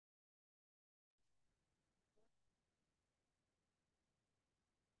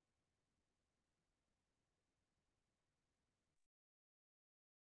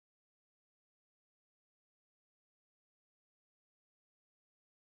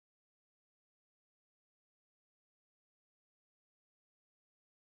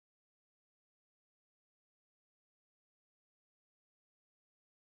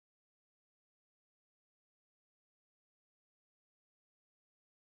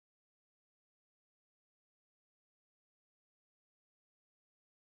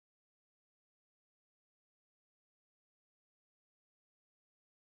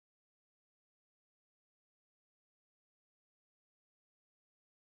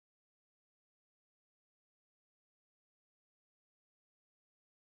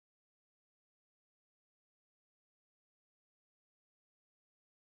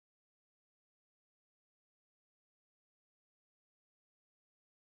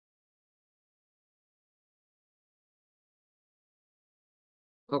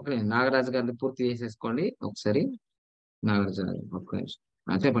Okay, Nagaraju గారిని పూర్తి చేసేసుకోండి ఒకసారి. నాగరాజు గారు ఒక్క నిమిషం.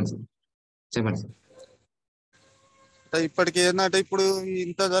 చెప్పండి సార్, చెప్పండి సార్. అంటే ఇప్పటికి ఏంటంటే ఇప్పుడు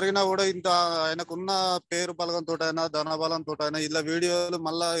ఇంత జరిగినా కూడా ఇంత ఆయనకున్న పేరు బలగంతో అయినా ధన బలంతో అయినా ఇలా వీడియోలు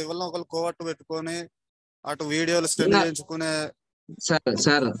మళ్ళా ఎవరినో ఒకరు కోవట్టు పెట్టుకొని అటు వీడియోలు స్టెండ్ చేయించుకునే సార్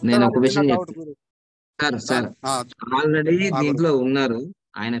సార్ నేను ఒక చిన్న విషయం డౌట్ చెప్తాను. సార్ సార్ ఆల్రెడీ దీంట్లో ఉన్నారు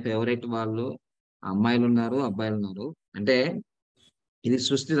ఆయన ఫేవరెట్ వాళ్ళు, అమ్మాయిలు ఉన్నారు, అబ్బాయిలు ఉన్నారు. అంటే ఇది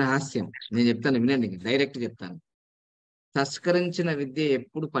సృష్టి రహస్యం. నేను చెప్తాను వినండి, డైరెక్ట్ చెప్తాను. తస్కరించిన విద్య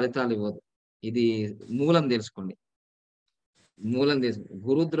ఎప్పుడు ఫలితాలు ఇవ్వదు. ఇది మూలం తెలుసుకోండి. మూలం తెలుసు.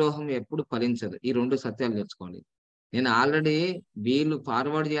 గురుద్రోహం ఎప్పుడు ఫలించదు. ఈ రెండు సత్యాలు తెలుసుకోండి. నేను ఆల్రెడీ వీళ్ళు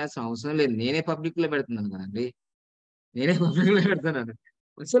ఫార్వర్డ్ చేయాల్సిన అవసరం లేదు, నేనే పబ్లిక్ లో పెడుతున్నాను కదండి. నేనే పబ్లిక్ లో పెడుతున్నాను.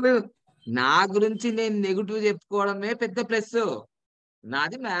 అసలు నా గురించి నేను నెగిటివ్ చెప్పుకోవడమే పెద్ద ప్లస్.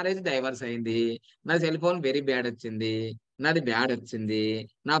 నాది మ్యారేజ్ డైవర్స్ అయింది, నా సెల్ ఫోన్ వెరీ బ్యాడ్ వచ్చింది, నాది బ్యాడ్ వచ్చింది,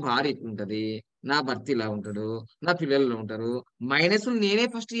 నా భార్య ఇట్లుంటది, నా భర్త ఇలా ఉంటాడు, నా పిల్లలు ఉంటారు. మైనస్లు నేనే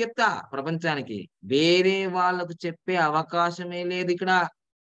ఫస్ట్ చెప్తా ప్రపంచానికి. వేరే వాళ్ళకు చెప్పే అవకాశమే లేదు ఇక్కడ.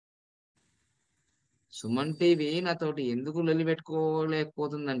 సుమన్ టీవీ నాతోటి ఎందుకు లొల్లి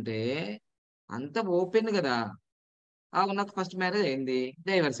పెట్టుకోలేకపోతుందంటే అంత ఓపెన్ కదా. నాకు ఫస్ట్ మ్యారేజ్ అయింది,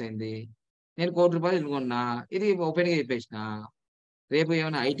 డైవర్స్ అయింది, నేను ₹1,00,00,000 ఇల్లు కొన్నా, ఇది ఓపెన్ గా చెప్పేసిన. రేపు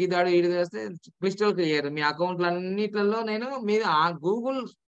ఏమైనా ఐటీ దాడి ఈడి చేస్తే క్రిస్టల్ క్లియర్. మీ అకౌంట్లు అన్నిట్లలో నేను మీరు Google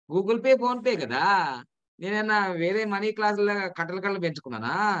Google pay, phone pay కదా. నేనన్నా వేరే మనీ క్లాసుల కట్టలు కట్టలు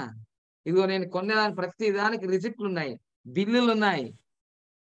పెంచుకున్నానా? ఇదిగో నేను కొన్న ప్రతి దానికి రిసిప్ట్లు ఉన్నాయి, బిల్లులు ఉన్నాయి.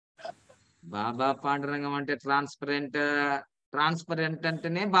 బాబా పాండురంగం అంటే ట్రాన్స్పరెంట్. ట్రాన్స్పరెంట్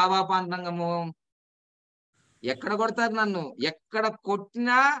అంటేనే బాబా పాండురంగము. ఎక్కడ కొడతారు నన్ను? ఎక్కడ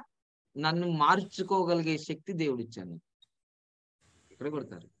కొట్టినా నన్ను మార్చుకోగలిగే శక్తి దేవుడిచ్చాను. ఎక్కడ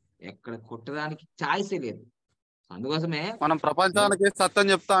కొడతారు? ఎక్కడ కొట్టడానికి ఛాయిసే లేదు. అందుకోసమే మనం ప్రపంచానికి సత్యం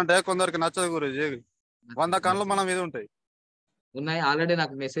చెప్తా అంటే కొందరికి నచ్చదు గురూజీ. 100 కళ్ళు మన మీద ఉంటాయి. ఉన్నాయి. ఆల్రెడీ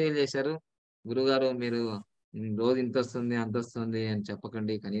నాకు మెసేజ్ చేశారు, గురుగారు మీరు రోజు ఇంత వస్తుంది అంత వస్తుంది అని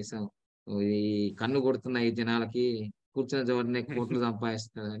చెప్పకండి, కనీసం ఈ కన్ను కొడుతున్న ఈ జనాలకి కూర్చున్న చోటనే కోట్లు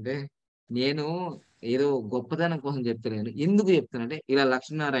సంపాదిస్తున్నారు అంటే. నేను ఏదో గొప్పతనం కోసం చెప్తలేను. ఎందుకు చెప్తానంటే ఇలా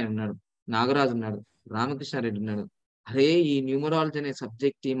లక్ష్మీనారాయణ ఉన్నాడు, నాగరాజు ఉన్నాడు, రామకృష్ణారెడ్డి ఉన్నాడు. అరే ఈ న్యూమరాలజీ అనే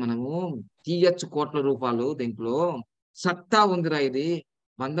సబ్జెక్ట్ కి మనము తీయచ్చు కోట్ల రూపాయలు, దీంట్లో సత్తా ఉందిరా. ఇది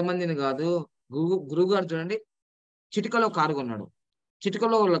 100 మందిని కాదు. గురువు గారు చూడండి, చిటికలో కారు కొన్నాడు,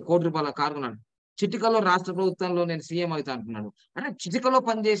 చిటికలో ₹1,00,00,000 కారు కొన్నాడు, చిటికలో రాష్ట్ర ప్రభుత్వంలో నేను సీఎం అవుతా అంటున్నాడు. అంటే చిటికలో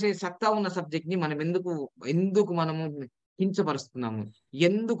పనిచేసే సత్తా ఉన్న సబ్జెక్ట్ ని మనం ఎందుకు ఎందుకు మనము కించపరుస్తున్నాము?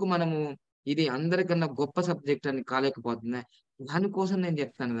 ఎందుకు మనము ఇది అందరికన్నా గొప్ప సబ్జెక్ట్ అని కాలేకపోతున్నా? దానికోసం నేను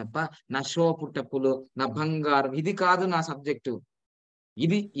చెప్తాను తప్ప నా షో పుట్టప్పులు, నా బంగారం ఇది కాదు నా సబ్జెక్టు.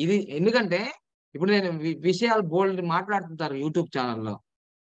 ఇది ఇది ఎందుకంటే ఇప్పుడు నేను విషయాలు బోల్డ్ మాట్లాడుతుంటారు యూట్యూబ్ ఛానల్లో.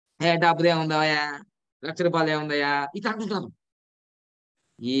 డబ్బులు ఏముందయ్యా, ₹1,00,000 ఏముందయ్యా ఇట్లా అంటుంటారు.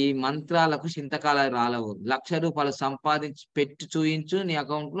 ఈ మంత్రాలకు చింతకాలాలు రాలవు. ₹1,00,000 సంపాదించి పెట్టి చూయించు నీ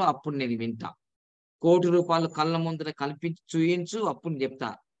అకౌంట్ లో, అప్పుడు నేను వింటా. ₹1,00,00,000 కళ్ళ ముందర కల్పించి చూయించు, అప్పుడు నేను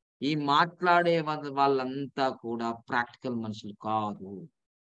చెప్తా. ఈ మాట్లాడే వాళ్ళంతా కూడా ప్రాక్టికల్ మనుషులు కాదు.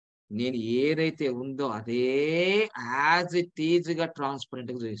 నేను ఏదైతే ఉందో అదే యాజ్ ఇట్ ఈజ్ గా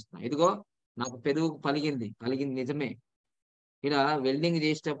ట్రాన్స్పరెంట్ గా చూపిస్తున్నా. ఇదిగో నాకు పెరుగు పలిగింది, పలిగింది నిజమే. ఇక్కడ వెల్డింగ్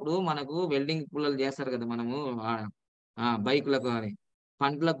చేసేటప్పుడు మనకు వెల్డింగ్ పుల్లలు చేస్తారు కదా మనము, బైకులకు అని,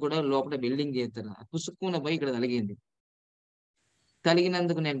 పంటలకు కూడా లోపల వెల్డింగ్ చేస్తారు. పుసుక్కున్న పోయి ఇక్కడ తలిగింది.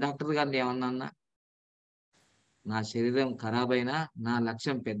 తలిగినందుకు నేను డాక్టర్ గారిని ఏమన్నా అన్నా? నా శరీరం ఖరాబ్ అయినా నా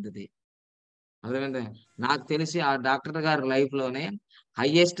లక్ష్యం పెద్దది. అర్థమైందా? నాకు తెలిసి ఆ డాక్టర్ గారి లైఫ్ లోనే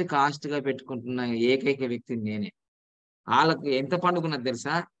హైయెస్ట్ కాస్ట్ గా పెట్టుకుంటున్న ఏకైక వ్యక్తి నేనే. వాళ్ళకు ఎంత పండుకున్నది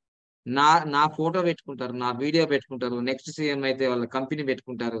తెలుసా? నా నా ఫోటో పెట్టుకుంటారు, నా వీడియో పెట్టుకుంటారు, నెక్స్ట్ సీఎం అయితే వాళ్ళ కంపెనీ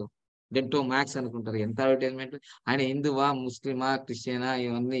పెట్టుకుంటారు, డెంటో మ్యాక్స్ అనుకుంటారు. ఎంత అడ్వర్టైజ్మెంట్! ఆయన హిందువా, ముస్లిమా, క్రిస్టియనా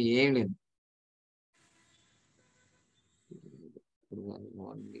ఇవన్నీ ఏం లేదు.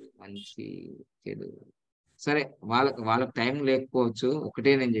 మంచి చెడు సరే, వాళ్ళకి టైం లేకపోవచ్చు,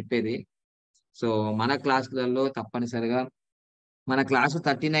 ఒకటే నేను చెప్పేది. సో మన క్లాసులలో తప్పనిసరిగా మన క్లాసు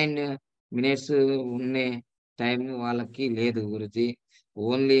 39 మినిట్స్ ఉండే టైం వాళ్ళకి లేదు గురుజీ.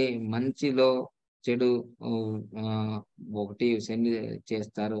 ఓన్లీ మంచిలో చెడు ఆ, ఒకటి సెండ్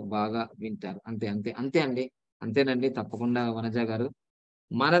చేస్తారు, బాగా వింటారు, అంతే అంతే అంతే అండి. అంతేనండి, తప్పకుండా వనజ గారు.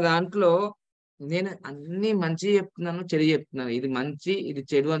 మన దాంట్లో నేను అన్ని మంచి చెప్తున్నాను, చెడు చెప్తున్నాను. ఇది మంచి, ఇది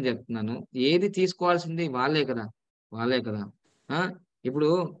చెడు అని చెప్తున్నాను. ఏది తీసుకోవాల్సింది వాళ్ళే కదా, వాళ్ళే కదా. ఆ ఇప్పుడు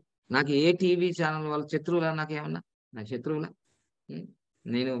నాకు ఏ టీవీ ఛానల్ వాళ్ళ శత్రువులా? నాకేమన్నా నా శత్రువులా? ఉం?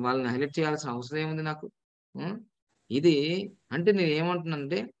 నేను వాళ్ళని హైలైట్ చేయాల్సిన అవసరం ఏముంది నాకు? ఉం? ఇది అంటే నేను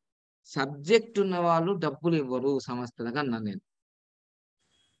ఏమంటున్నానంటే సబ్జెక్ట్ ఉన్న వాళ్ళు డబ్బులు ఇవ్వరు సంస్థలకు అన్నాను నేను.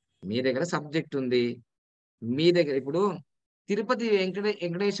 మీ దగ్గర సబ్జెక్ట్ ఉంది. మీ దగ్గర ఇప్పుడు తిరుపతి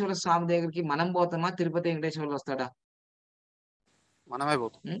వెంకటేశ్వర స్వామి దగ్గరికి మనం పోతామా? తిరుపతి వెంకటేశ్వర్లు వస్తాడా? మనమే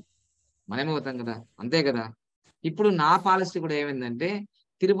పోతాం. హ్మ్. మనమే పోతాం కదా! అంతే కదా! ఇప్పుడు నా పాలిసీ కూడా ఏమైందంటే,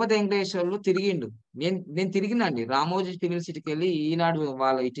 తిరుపతి వెంకటేశ్వర్లు తిరిగిండు. నేను తిరిగినా అండి. రామోజీ ఫిల్మ్ సిటీకెళ్ళి ఈనాడు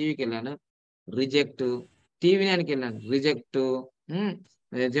వాళ్ళ ఈ టీవీకెళ్ళాను. రిజెక్టు. టీవీ నైన్‌కెళ్ళాను. రిజెక్టు. హ్మ్.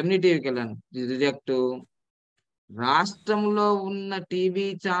 జెమినీ టీవీకెళ్ళాను. రిజెక్టు. రాష్ట్రంలో ఉన్న టీవీ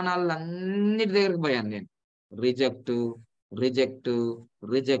ఛానళ్ళన్నిటి దగ్గరికి పోయాను నేను. Reject, reject,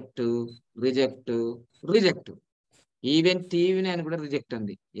 reject, reject, reject. Even TV nine కూడా రిజెక్ట్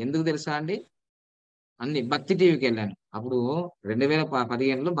అండి. ఎందుకు తెలుసా అండి? అన్ని భక్తి టీవీకెళ్ళాను. అప్పుడు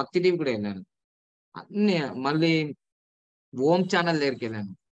 2015లో భక్తి టీవీ కూడా ఎళ్ళాను. అన్ని మళ్ళీ ఓం ఛానల్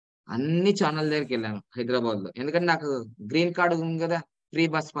దగ్గరికెళ్ళాను. అన్ని ఛానల్ దగ్గరికెళ్ళాను హైదరాబాద్‌లో. ఎందుకంటే నాకు గ్రీన్ కార్డ్ ఉంది గదా! Free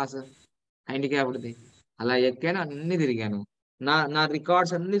bus pass హ్యాండిక్యాప్డ్‌ది. అలా ఎక్కాను, అన్నీ తిరిగాను. నా నా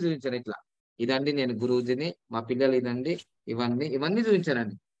రికార్డ్స్ అన్నీ చూయించాను ఇట్లా. ఇదండి నేను గురూజీని, మా పిల్లలు ఇదండి, ఇవన్నీ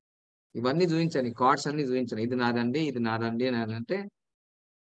చూయించానండి. ఇవన్నీ చూయించాను. ఈ కార్డ్స్ అన్నీ చూయించాను. ఇది నాదండి, ఇది నాదండి అనంటే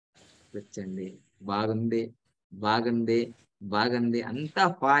తెచ్చండి. బాగుంది. బాగుంది. బాగుంది. అంతా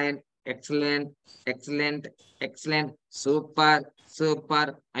fine. Excellent. Excellent. Excellent. Super.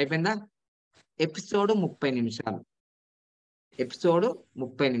 Super. అయిపోయిందా? ఎపిసోడ్ 30 నిమిషాలు. ఎపిసోడ్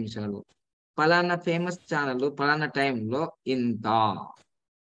 30 నిమిషాలు. పలానా ఫేమస్ ఛానల్ పలానా టైంలో ఇంత.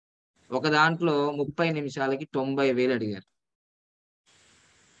 ఒక దాంట్లో 30 నిమిషాలకి 90,000 అడిగారు.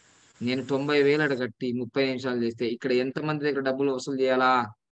 నేను 90,000 అడగట్టి 30 నిమిషాలు చేస్తే ఇక్కడ ఎంతమంది దగ్గర డబ్బులు వసూలు చేయాలా?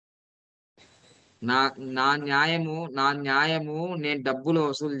 నా నా న్యాయము నేను డబ్బులు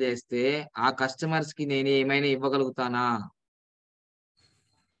వసూలు చేస్తే ఆ కస్టమర్స్‌కి నేను ఏమైనా ఇవ్వగలుగుతానా?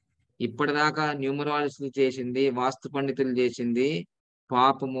 ఇప్పటిదాకా న్యూమరాలజీ చేసింది, వాస్తు పండితులు చేసింది,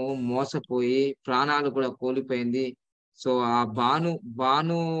 పాపము మోసపోయి ప్రాణాలు కూడా కోల్పోయింది. సో, ఆ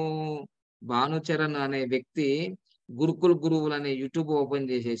భాను భానుచరణ్ అనే వ్యక్తి గురుకుల్ గురువులనే యూట్యూబ్ ఓపెన్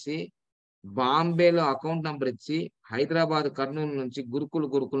చేసేసి, బాంబేలో అకౌంట్ నంబర్ ఇచ్చి, హైదరాబాద్, కర్నూలు నుంచి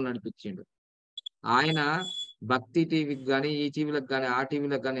గురుకుల్ నడిపించిండు. ఆయన భక్తి టీవీకి గాని, ఈ టీవీలకు గాని, ఆ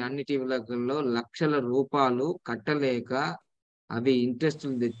టీవీలకు గాని, అన్ని టీవీలలో లక్షల రూపాయలు కట్టలేక అవి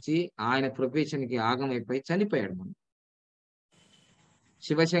ఇంట్రెస్ట్‌లు తెచ్చి ఆయన ప్రొఫెషన్‌కి ఆగమైపోయి చనిపోయాడు మొన్న.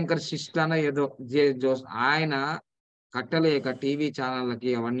 శివశంకర్ శిష్టానో ఏదో జోస్ ఆయన కట్టలేక టీవీ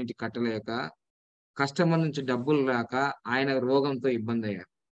ఛానళ్ళకి అవన్నిటికి కట్టలేక కస్టమర్ నుంచి డబ్బులు రాక ఆయన రోగంతో ఇబ్బందయ్యారు.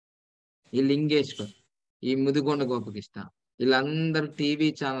 ఈ లింగేశ్వర్, ఈ ముదిగొండ గోపకృష్ణ ఈళ్ళందరూ టీవీ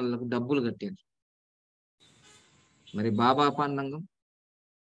ఛానళ్ళకు డబ్బులు కట్టిండ్రు. మరి బాబా పండంగం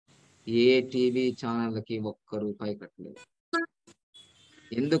ఏ టీవీ ఛానళ్ళకి ఒక్క రూపాయి కట్టలేదు.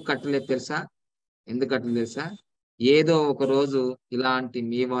 ఎందుకు కట్టలేదు తెలుసా? ఎందుకు కట్టలేదు తెలుసా? ఏదో ఒక రోజు ఇలాంటి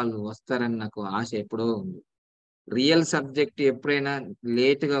మీ వాళ్ళు వస్తారని నాకు ఆశ ఎప్పుడో ఉంది. రియల్ సబ్జెక్ట్ ఎప్పుడైనా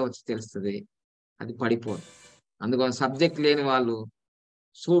లేట్‌గా వచ్చి తెలుస్తది. అది పడిపోదు. అందుకని సబ్జెక్ట్ లేని వాళ్ళు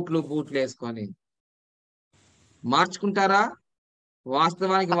సూట్లు, బూట్లేసుకొని మార్చుకుంటారా?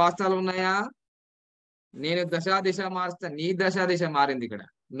 వాస్తవానికి వాస్తవాలున్నాయా? నేను దశ, దిశ మారుస్తా. నీ దశ, దిశ మారిందిక్కడ.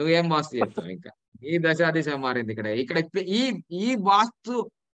 నువ్వేం వాస్తు చెప్తావు ఇంకా. నీ దశ, దిశ మారిందిక్కడ. ఇక్కడ ఈ ఈ వాస్తు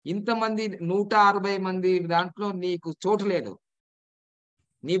ఇంతమంది 160 మంది దాంట్లో నీకు చోటు లేదు.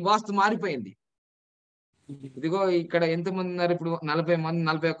 నీ వాస్తు మారిపోయింది. ఇదిగో ఇక్కడ ఎంతమందున్నారు ఇప్పుడు 40 మంది,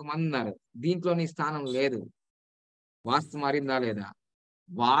 41 మందున్నారు. దీంట్లో నీ స్థానం లేదు. వాస్తు మారిందా లేదా?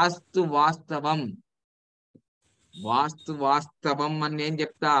 వాస్తు వాస్తవం. వాస్తు వాస్తవం అని నేను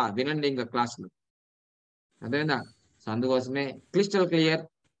చెప్తా. వినండి ఇంక క్లాస్‌లో. అర్థమైందా? సో, అందుకోసమే క్రిస్టల్ క్లియర్.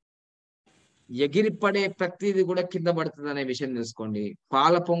 ఎగిరిపడే ప్రతీది కూడా కింద పడతదనే విషయం తెలుసుకోండి.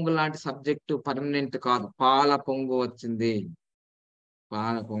 పాల పొంగు లాంటి సబ్జెక్ట్ పర్మనెంట్ కాదు. పాల పొంగు వచ్చింది.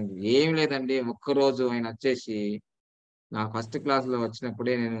 పాల పొంగు. ఏం లేదండి. ఒక్కరోజు ఆయనొచ్చేసి నా ఫస్ట్ క్లాస్‌లో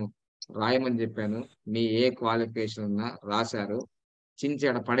వచ్చినప్పుడే నేను రాయమని జెప్పాను. మీ ఏ క్వాలిఫికేషన్ ఉన్నా రాశారు. చించి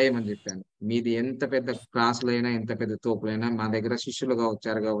ఆడ పడేయమని జెప్పాను. మీది ఎంత పెద్ద క్లాసులైనా, ఎంత పెద్ద తోపులైనా మా దగ్గర శిష్యులుగా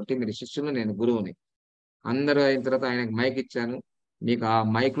వచ్చారు గాబట్టి మీరు శిష్యులు, నేను గురువుని. అందరూ అయిన తర్వాత ఆయనకి మైక్ ఇచ్చాను. మీకు ఆ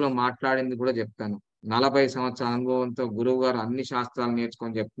మైక్‌లో మాట్లాడింది కూడా జెప్తాను. 40 సంవత్సరాల అనుభవంతో గురువుగారు అన్ని శాస్త్రాలు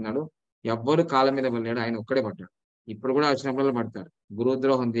నేర్చుకొని జెప్తున్నాడు. ఎవ్వరు కాళ్ళ మీద పడలేడు. ఆయన ఒక్కడే పడ్డాడు. ఇప్పుడు గూడా వచ్చినప్పుడల్లా పడతాడు.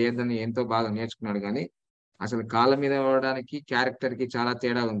 గురుద్రోహం చేయొద్దని ఎంతో బాగా నేర్చుకున్నాడు గానీ, అసలు కాళ్ళ మీద పడడానికి, క్యారెక్టర్‌కి చాలా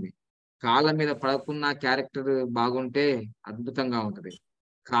తేడా ఉంది. కాళ్ళ మీద పడకున్నా క్యారెక్టర్ బాగుంటే అద్భుతంగా ఉంటది.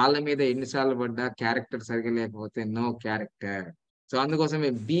 కాళ్ళ మీద ఎన్ని సార్లు పడ్డా క్యారెక్టర్ సరిగ్గా లేకపోతే నో క్యారెక్టర్. సో, అందుకోసమే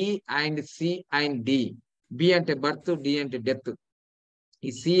B and C and D. B అంటే బర్త్, డి అంటే డెత్.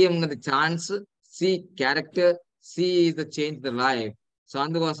 ఈ సి ఉన్నది chance, C character, C is the change the life. So,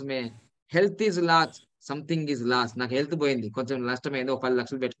 అందుకోసమే health is loss, something is loss. నాకు హెల్త్ పోయింది. కొంచెం నష్టమైంది. ఒక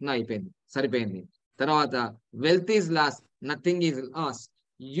 10,00,000 పెట్టుకున్నా అయిపోయింది. సరిపోయింది. తర్వాత wealth is loss, nothing is loss.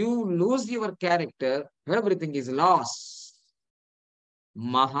 You lose your character, everything is loss.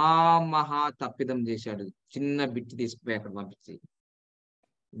 మహా తప్పిదం చేశాడు. చిన్న బిట్ తీసుకుపోయి అక్కడ పంపించి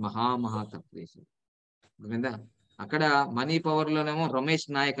మహా తప్పు చేశాడు. అర్థమైందా? అక్కడ మనీ పవర్ లోనేమో రమేష్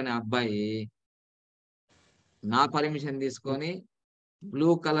నాయక్ అనే అబ్బాయి నా పర్మిషన్ తీసుకొని బ్లూ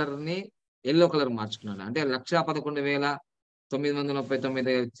కలర్ ని యెల్లో కలర్ మార్చుకున్నాడు. అంటే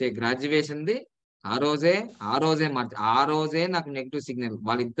 1,11,939 వచ్చే గ్రాడ్యుయేషన్ ది ఆ రోజే నాకు నెగెటివ్ సిగ్నల్.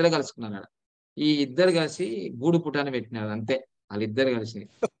 వాళ్ళిద్దరు కలుసుకున్నారు ఆడ. ఈ ఇద్దరు కలిసి గూడు పుటాన్ని పెట్టినారు అంతే. వాళ్ళిద్దరు కలిసి.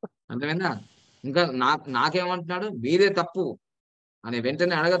 అర్థమైందా? ఇంకా నాకేమంటున్నాడు, మీదే తప్పు అని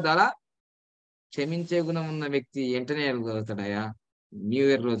వెంటనే అడగద్దాలా? క్షమించే గుణం ఉన్న వ్యక్తి వెంటనే అడగలుగుతాడయ్యా న్యూ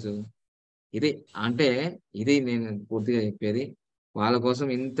ఇయర్ రోజు. ఇది అంటే ఇది నేను పూర్తిగా చెప్పేది. వాళ్ళ కోసం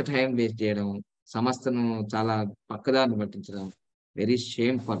ఇంత టైం వేస్ట్ చేయడం, సంస్థను చాలా పక్కదారిని పట్టించడం వెరీ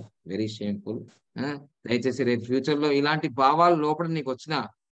షేమ్‌ఫుల్. Very shameful. ఆ! దయచేసి రేపు ఫ్యూచర్‌లో ఇలాంటి భావాలు లోపల నీకొచ్చినా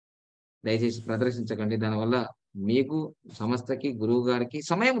దయచేసి ప్రదర్శించకండి. దానివల్ల మీకు, సంస్థకి, గురువు గారికి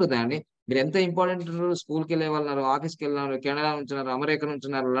సమయం వృధా అండి. మీరెంత ఇంపార్టెంట్ స్కూల్‌కెళ్ళే వాళ్ళున్నారు, ఆఫీస్‌కెళ్ళినారు, కెనడా నుంచున్నారు, అమెరికా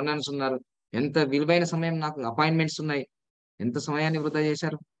నుంచున్నారు, లండన్స్ ఉన్నారు. ఎంత విలువైన సమయం నాకు అపాయింట్‌మెంట్స్ ఉన్నాయి. ఎంత సమయాన్ని వృధా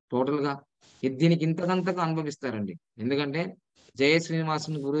చేశారు టోటల్‌గా. దీనికి ఇంతకంతకు అనుభవిస్తారండి. ఎందుకంటే జయ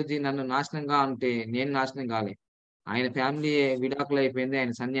శ్రీనివాసన్ గురూజీ నన్ను నాశనంగా అంటే నేను నాశనం కాలే. ఆయన ఫ్యామిలీ విడాకులయిపోయింది.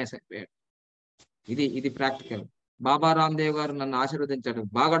 ఆయన సన్యాసి అయిపోయాడు. ఇది ప్రాక్టికల్. బాబా రామ్‌దేవ్ గారు నన్ను ఆశీర్వదించాడు.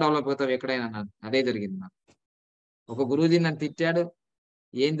 బాగా డెవలప్ అవుతావు ఎక్కడైనా అన్నారు. అదే జరిగింది నాకు. ఒక గురూజీ నన్ను తిట్టాడు.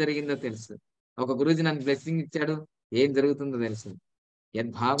 ఏం జరిగిందో తెలుసు. ఒక గురూజీ నన్ను బ్లెస్సింగ్ ఇచ్చాడు. ఏం జరుగుతుందో తెలుసు.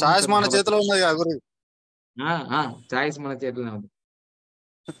 యద్భావం చాయిస్ మన తద్భవతి. చేతిలో ఉన్నది కదా గురు. ఆ! ఆ! చాయిస్ మన చేతిలోనే ఉంది.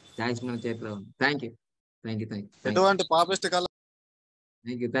 చాయిస్ మన చేతిలో ఉంది. Thank you. Thank you. Thank you. Thank you. ఎటువంటి పాపిష్టి కళ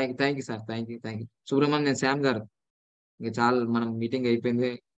thank you sir. Thank you. Subrahmanyam Shyam గారు. ఇంక చాలు మనం మీటింగ్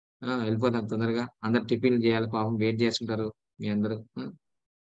అయిపోయింది. వెళ్ళిపోదాం తొందరగా. అందరూ టిఫిన్‌లు చేయాలి పాపం వెయిట్ చేస్తుంటారు మీ అందరూ.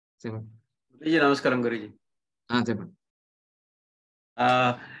 చెప్పండి. గురూజీ నమస్కారం గురూజీ. చెప్పండి.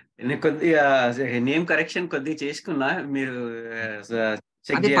 నేను కొద్దిగా నేమ్ కరెక్షన్ కొద్దిగా చేసుకున్నా. మీరు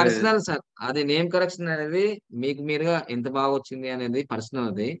చెక్ అది చేయాలి. Personal sir. అది నేమ్ కరెక్షన్ అనేది మీకు మీరుగా ఎంత బాగొచ్చింది అనేది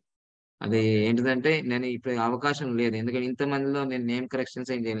పర్సనల్ అది. అది ఏంటిదంటే నేను ఇప్పుడు అవకాశం లేదు. ఎందుకంటే ఇంతమందిలో నేను నేమ్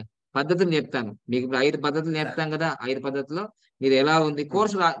కరెక్షన్స్ ఏం చేయలేను. పద్ధతులు చెప్తాను. మీకు ఇప్పుడు 5 పద్ధతులు నేర్పుతాం కదా! 5 పద్ధతుల్లో మీరు ఎలా ఉంది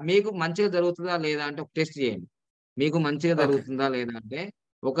కోర్స్ మీకు మంచిగా జరుగుతుందా లేదా అంటే ఒక టెస్ట్ చేయండి. మీకు మంచిగా ఓకే. జరుగుతుందా లేదా అంటే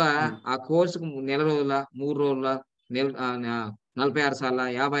ఒక ఆ కోర్స్‌కి నెల రోజులా, 3 రోజులా, 46 సార్లా,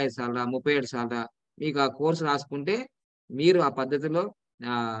 55 సార్లా, 37 సార్లా మీకు ఆ కోర్స్ రాసుకుంటే మీరు ఆ పద్ధతిలో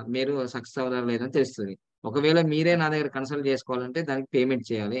మీరు సక్సెస్ అవుతారా లేదా అని తెలుస్తది. ఒకవేళ మీరే నా దగ్గర కన్సల్ట్ చేసుకోవాలంటే దానికి పేమెంట్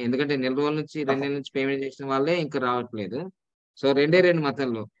చేయాలి. ఎందుకంటే నెల రోజుల నుంచి, 2 నెలల నుంచి పేమెంట్ చేసిన వాళ్ళే ఇంకా రావట్లేదు. సో 2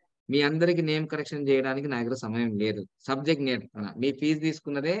 మెథడ్‌లు. మీ అందరికి నేమ్ కరెక్షన్ చేయడానికి నా దగ్గర సమయం లేదు. సబ్జెక్ట్ నేర్పుతున్నా. మీ ఫీజు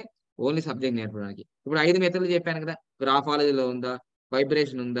తీసుకున్నదే ఓన్లీ సబ్జెక్ట్ నేర్పడానికి. ఇప్పుడు 5 మెథడ్‌లు చెప్పాను కదా! గ్రాఫాలజీలో ఉందా?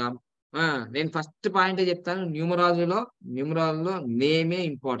 వైబ్రేషన్ ఉందా? ఆ! నేను ఫస్ట్ పాయింటే చెప్తాను. న్యూమరాలజీలో నేమే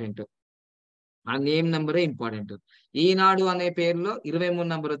ఇంపార్టెంట్. ఆ నేమ్ నంబరే ఇంపార్టెంట్. ఈనాడు అనే పేరులో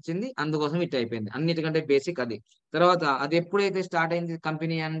 23 నంబర్ వచ్చింది. అందుకోసం హిట్ అయిపోయింది. అన్నిటికంటే బేసిక్ అది. తర్వాత అది ఎప్పుడైతే స్టార్ట్ అయింది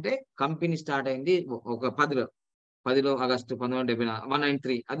కంపెనీ అంటే, కంపెనీ స్టార్ట్ అయింది ఒక 10లో ఆగస్టు 1974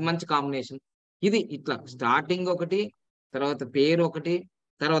 193 అది మంచి కాంబినేషన్. ఇది ఇట్లా స్టార్టింగ్ ఒకటి, తర్వాత పేరు ఒకటి,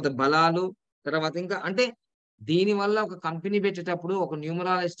 తర్వాత బలాలు, తర్వాత ఇంకా అంటే దీనివల్ల ఒక కంపెనీ పెట్టేటప్పుడు ఒక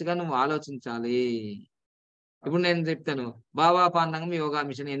న్యూమరాలజిస్ట్‌గా నువ్వు ఆలోచించాలి. ఇప్పుడు నేను చెప్తాను. బాబా పాండంగం యోగా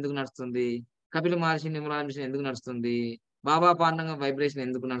మిషన్ ఎందుకు నడుస్తుంది? కపిల మహర్షి న్యూమరాలజీ మిషన్ ఎందుకు నడుస్తుంది? బాబా పాండంగం వైబ్రేషన్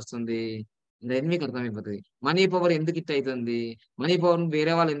ఎందుకు నడుస్తుంది? ఇదన్నీ మీకు అర్థమైపోతది. మనీ పవర్ ఎందుకు హిట్ అయితుంది? మనీ పవర్‌ని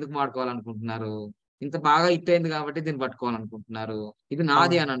వేరే వాళ్ళు ఎందుకు వాడుకోవాలనుకుంటున్నారు? ఇంత బాగా హిట్ అయింది కాబట్టి దీన్ని పట్టుకోవాలనుకుంటున్నారు. ఇది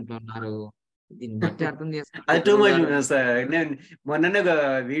నాది అవును. అని అంటున్నారు. దీన్ని బట్టి అర్థం చేసుకోండి అది టూ మచ్ గురువుగారు. సార్. నేను మొన్ననే ఒక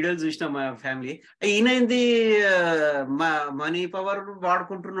వీడియోలు చూసిన మా ఫ్యామిలీ. ఈయనేంది మ మనీ పవర్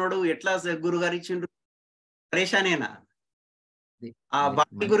వాడుకుంటున్నాడు. ఎట్లా గురుగారు ఇచ్చిండ్రు పరేషానేనా? అది ఆ అది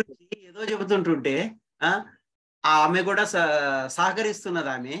బాడీ మనీ గురించి ఏదో చెబుతుంటుంటే ఆ! ఆమె కూడా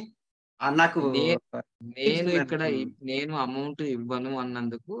సహకరిస్తున్నదామె. నాకు నే అనిపించింది. నేను అమౌంట్ ఇవ్వను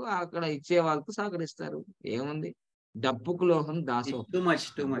అన్నందుకు అక్కడ ఇచ్చే వాళ్ళకి సహకరిస్తారు. ఏముంది? డబ్బుకు లోహం దాసోహం. టూ మచ్,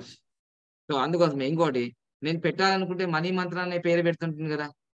 టూ డబ్బు మచ్. సో, అందుకోసమే ఇంకోటి నేను పెట్టాలనుకుంటే మనీ మంత్ర అనే పేరు పెడుతుంటుంది గదా!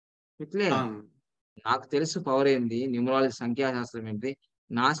 పెట్టలే. అవును. నాకు తెలుసు పవరేంది, న్యూమరాలజీ సంఖ్యాశాస్త్రం ఏంటి.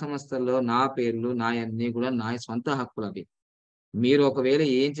 నా సంస్థల్లో నా పేర్లు నాయన్నీ గూడా నా సొంత హక్కులవి. మీరు ఒకవేళ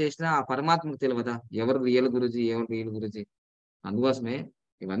ఏం చేసినా ఆ పరమాత్మకు తెలవదా? ఎవరు రియల్ గురూజీ, ఎవరు రియల్ గురూజీ? అందుకోసమే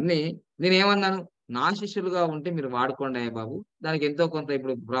ఇవన్నీ నేనేమన్నాను, నా శిష్యులుగా ఉంటే మీరు వాడుకోండయ్య బాబు. దానికి ఎంతో కొంత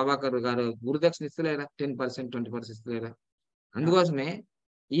ఇప్పుడు ప్రభాకర్ గారు గురుదక్షిణ ఇస్తలేరా? 10%, 20% ఇస్తలేరా? అందుకోసమే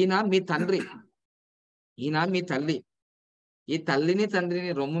ఈయన మీ తండ్రి. ఈయన మీ తల్లి. ఈ తల్లిని,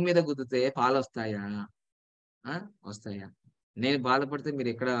 తండ్రిని రొమ్ము మీద గుద్దితే పాలొస్తాయా? వస్తాయా? నేను బాధపడితే మీరు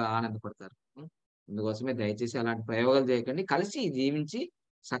ఎక్కడ ఆనందపడతారు? అందుకోసమే దయచేసి అలాంటి ప్రయోగాలు చేయకండి. కలిసి జీవించి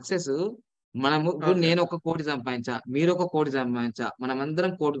సక్సెస్ మనము ఇప్పుడు ఓకే నేను అన్న. 1,00,00,000 సంపాదించా. మీరు 1,00,00,000 సంపాదించా.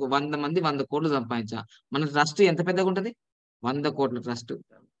 మనమందరం 100 మంది 100,00,00,000 సంపాదించా. మన ట్రస్ట్ ఎంత పెద్దగుంటది? 100,00,00,000 ట్రస్ట్.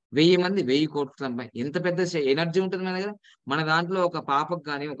 1000 మంది 1000,00,00,000 ఎంత పెద్ద ఎనర్జీ ఉంటది మన దగ్గర. మన దాంట్లో ఒక పాపకు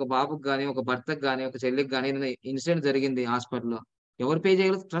గాని, ఒక బాబుకి గాని, ఒక భర్తకు గాని, ఒక చెల్లికి గాని ఏదైనా ఇన్సిడెంట్ జరిగింది హాస్పిటల్‌లో. ఎవరు పే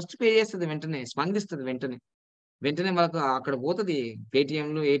చేయగలరు? ట్రస్ట్ పే చేస్తది వెంటనే. స్పందిస్తది వెంటనే. వెంటనే మనకు అక్కడ పోతది.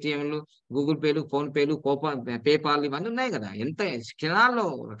 పేటీఎంలు, ఏటీఎంలు, గూగుల్ పేలు, ఫోన్ పేలు, పేపాల్ ఇవన్నీ ఉన్నాయి గదా! ఎంత క్షణాల్లో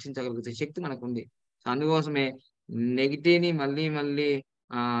రక్షించగలిగే శక్తి మనకుంది. సో, అందుకోసమే నెగెటివ్‌ని మళ్ళీ మళ్ళీ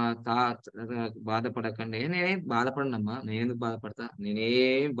ఆహ్, తా బాధపడకండి. నేనేం బాధపడనమ్మా. నేనెందుకు బాధపడతా?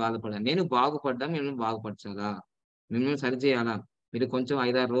 నేనేం బాధపడను. నేను బాగుపడ్డా మిమ్మల్ని బాగుపరచాలా? మిమ్మల్ని సరిచేయాలా? మీరు కొంచెం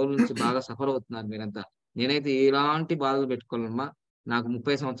 5, 6 రోజుల నుంచి బాగా సఫర్ అవుతున్నారు మీరంతా. నేనైతే ఎలాంటి బాధలు పెట్టుకోలేనమ్మా. నాకు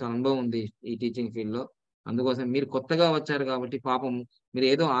 30 సంవత్సరాల అనుభవం ఉంది ఈ టీచింగ్ ఫీల్డ్‌లో. అందుకోసం మీరు కొత్తగా వచ్చారు కాబట్టి పాపం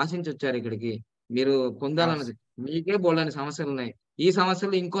మీరేదో ఆశించొచ్చారు ఇక్కడికి. మీరు పొందాలన్నది. మీకే బోలెడన్ని సమస్యలున్నాయి. ఈ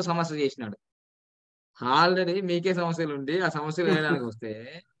సమస్యలో ఇంకో సమస్య చేసినాడు. ఆల్రెడీ మీకే సమస్యలుండి, ఆ సమస్యలు వేయడానికొస్తే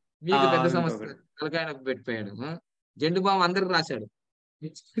మీకు పెద్ద సమస్య ఇంకొకటి తలకాయ నొప్పి పెట్టిపోయాడు. జెండు బామ్ అందరికి రాసాడు.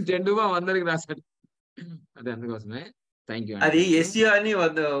 జెండు బామ్ అందరికి రాసాడు. అదే అందుకోసమే. థాంక్ యూ అండి. అది థాంక్ యూ. ఎస్‌యూ అని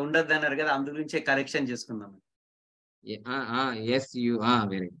ఉండద్దన్నారు కదా! అందు గురించే కరెక్షన్ చేసుకుందాం. ఆ! ఆ! Yes you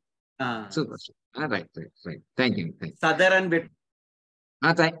very good. ఆ! Super. Right. Thank you. Sadar అని పెట్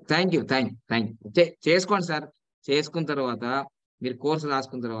ఆ! Thank you. Thank you. చేసుకోండి సార్. చేసుకున్న తర్వాత మీరు కోర్స్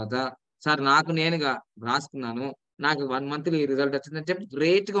రాసుకున్న తర్వాత, సార్ నాకు నేనుగా రాసుకున్నాను. నాకు 1 మంత్‌లో ఈ రిజల్ట్ వచ్చిందని చెప్పి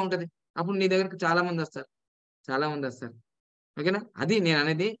గ్రేట్‌గా ఉంటది. అప్పుడు నీ దగ్గరికి చాలా మందొస్తారు. చాలా మందొస్తారు. ఓకేనా? అది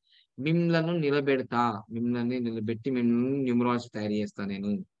నేననేది మిమ్మల్ని నిలబెడతా. మిమ్మల్ని నిలబెట్టి మిమ్మల్ని న్యూమరాలజీ తయారు చేస్తా నేను.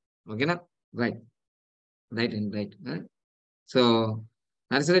 ఓకేనా? రైట్. రైట్ అండి. రైట్. సో,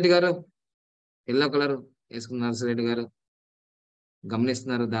 నర్సిరెడ్డి గారు యెల్లో కలర్ యేసుకున్న నర్సిరెడ్డి గారు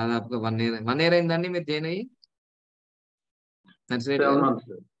గమనిస్తున్నారు దాదాపుగా 1 ఇయర్ అయిందండి మీరు జాయిన్ అయ్యి? నర్సిరెడ్డి 7 గారు?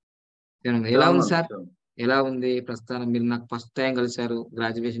 మంత్స్. ఎలా 7 ఉంది మంత్స్. సార్? ఎలా ఉంది ప్రస్థానం? మీరు నాకు ఫస్ట్ టైమ్ కలిసారు.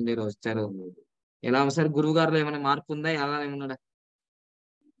 గ్రాడ్యుయేషన్ డే రోజు వచ్చారు. ఎలా ఉంది సార్? గురువు గారిలో ఏమైనా మార్పుందా? అలానే ఉన్నాడా?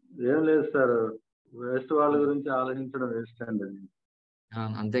 ఏం లేదు సార్. వేస్ట్ వాళ్ళ గురించి ఆలోచించడం వేస్ట్ అండి అది.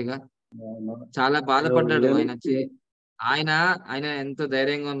 అంతేగా? అవును. చాలా బాధపడ్డాడు. లేని ఆయనొచ్చి ఆయన, ఆయన ఎంతో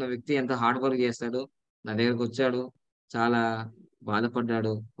ధైర్యంగా ఉన్న వ్యక్తి, ఎంత హార్డ్ వర్క్ చేస్తాడు. నా దగ్గరకొచ్చాడు. చాలా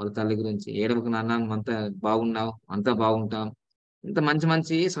బాధపడ్డాడు వాళ్ళ తల్లి గురించి. "ఏడవకు నాన్న నువ్వంతా బాగున్నావు. అంతా బాగుంటాం." ఇంత మంచి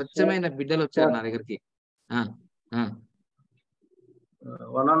మంచి సార్ స్వచ్ఛమైన బిడ్డలొచ్చారు సార్ నా దగ్గరికి. ఆ! ఆ!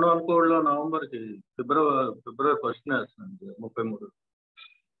 1 1 కోడ్‌లో నవంబర్‌కి ఫిబ్రవరి 1 వేస్తానండి 33.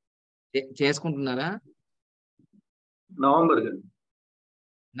 చేసుకుంటున్నారా? నవంబర్‌కి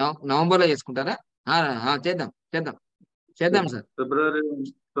నవంబర్‌లో చేసుకుంటారా? ఆ! ఆ! చేద్దాం. చేద్దాం సార్. ఫిబ్రవరి 1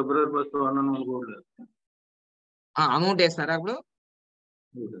 1 1 కోడ్‌లో అమౌంట్ ఏస్తారా అప్పుడు?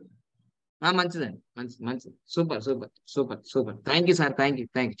 మంచిదండి. మంచిది. Super. Thank you sir. Thank you.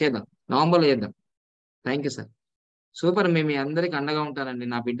 చేద్దాం. నవంబర్‌లో చేద్దాం. Thank you sir. సూపర్. మీ అందరికి అండగా ఉంటానండి.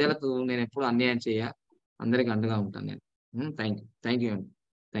 నా బిడ్డలకు నేనెప్పుడు అన్యాయం చెయ్య. అందరికి అండగా ఉంటాను నేను. థాంక్ యూ అండి.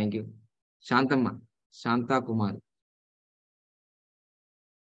 Thank you. శాంతమ్మ. శాంతా కుమారి.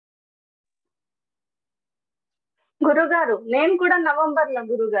 గురుగారు నేను కూడా నవంబర్‌లో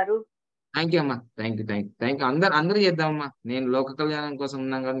గురుగారు. థాంక్ యూ అమ్మా. Thank you. అందరూ చేద్దామమ్మా. నేను లోక కళ్యాణం కోసం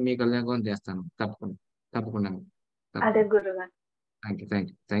ఉన్నాను గానీ, మీ కళ్యాణం కోసం చేస్తాను. తప్పకుండా అమ్మా. అదే తప్పకుండా. గురుగారు.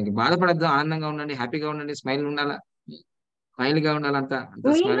 Thank you. బాధపడొద్దు. ఆనందంగా ఉండండి. హ్యాపీగా ఉండండి. స్మైల్ ఉండాలా. స్మైల్‌గా ఉండాలంతా. అంతా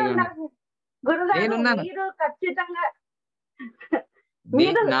మీరు స్మైల్‌గా ఉండాలి. నాకు గురుగారు నేనున్నాను. మీరు ఖచ్చితంగా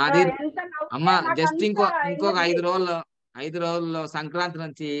మీరు నాది ఎంత నవ్వుతే అమ్మా జస్ట్ నాకంత ఇంకొక ఎనర్జీ. 5 రోజుల్లో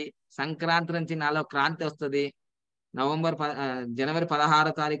సంక్రాంతి నుంచి నాలో క్రాంతి వస్తది. జనవరి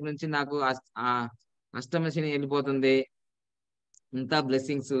 16 తారీఖు నుంచి నాకు అష్టమ శని ఎళ్ళిపోతుంది. అంతా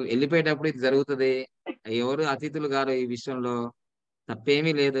బ్లెస్సింగ్స్. ఎళ్ళిపోయేటప్పుడు ఇది జరుగుతది. ఎవరు అతిథులు గారు ఈ విషయంలో.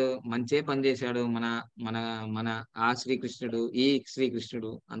 తప్పేమీ లేదు. మంచే పని చేశాడు మన మన మన ఆ శ్రీకృష్ణుడు, ఈ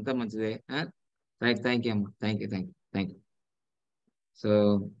శ్రీకృష్ణుడు అంతా మంచిదే. రైట్. థాంక్ యూ అమ్మా. Thank you. సో,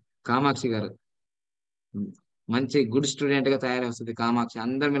 కామాక్షి గారు. హ్మ్. మంచి గుడ్ స్టూడెంట్‌గా తయారవుతది కామాక్షి.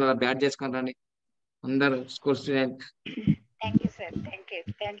 అందరూ మీరు అలా బ్యాట్ చేసుకొని రండి. అందరూ school student. Thank you sir.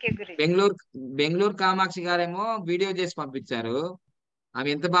 Thank you Guruji. Bengaluru Kamakshi గారేమో వీడియో చేసి పంపించారు. ఆమె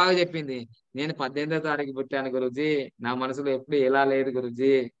ఎంత బాగా చెప్పింది. నేను 18వ తారీఖు పుట్టాను గురూజీ. నా మనసులో ఎప్పుడు ఎలా లేదు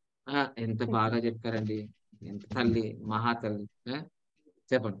గురూజీ. ఎంత బాగా చెప్పారండి. ఎంత తల్లి, మహా తల్లి.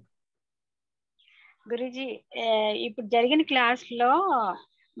 చెప్పండి. గురూజీ ఇప్పుడు జరిగిన క్లాస్‌లో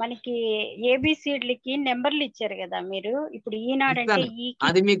మనకి ఏబీసీడ్లకి నెంబర్లు ఇచ్చారు కదా మీరు. ఇప్పుడు ఈనాడంటే ఇస్తాను. ఈకి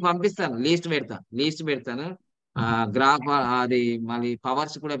అది మీకు పంపిస్తాను. లిస్ట్ పెడతాను. గ్రాఫ్ అది మళ్ళీ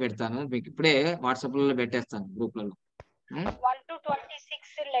పవర్స్ కూడా పెడతాను. మీకు ఇప్పుడే వాట్సాప్‌లలో పెట్టేస్తాను గ్రూప్‌లలో. 1 to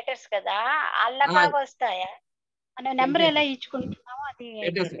 26 లెటర్స్ కదా, అల్లగా వస్తాయా? మన నెంబర్ ఎలా ఇచ్చుకుంటున్నామో అది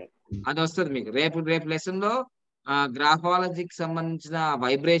అది వస్తుంది మీకు. రేపు లెసన్ లో గ్రాఫాలజీకి సంబంధించిన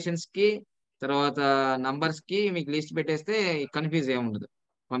వైబ్రేషన్స్ కి తర్వాత నంబర్స్ కి మీకు లిస్ట్ పెట్టేస్తే కన్ఫ్యూజ్ ఏముండదు,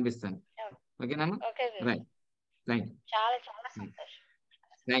 పంపిస్తాను. ఓకేనమ్మా? రైట్. Thank you. చాలా చాలా సంతోషం.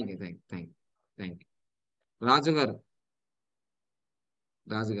 Thank you. రాజు గారు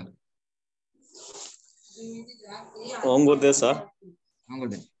ఓం గురుదేవ్ సార్.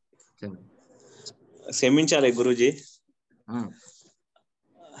 క్షమించాలి గురూజీ.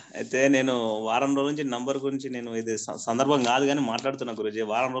 అయితే నేను వారం రోజుల నుంచి నంబర్ గురించి, నేను ఇది సందర్భం కాదు కానీ మాట్లాడుతున్నా గురూజీ.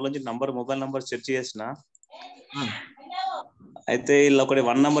 వారం రోజుల నుంచి మొబైల్ నంబర్ సెర్చ్ చేసిన, అయితే ఇలా ఒకటి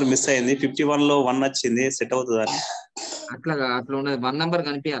 1 నంబర్ మిస్ అయింది. 51 లో 1 వచ్చింది. సెట్ అవుతుందా? అట్లా ఉండదు. 1 నంబర్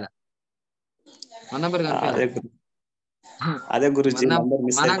కనిపించాలి. 1 నంబర్ కనిపించాలి. అదే గురూజీ,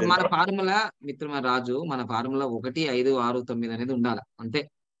 మన ఫార్ములా మిత్రమా రాజు, మన ఫార్ములా 1 5 6 9 అనేది ఉండాలి. అంతే.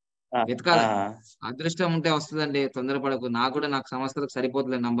 వెతకాలి. అదృష్టం ఉంటే వస్తుందండి. తొందరపడకు. నాకు సంవత్సరాలకు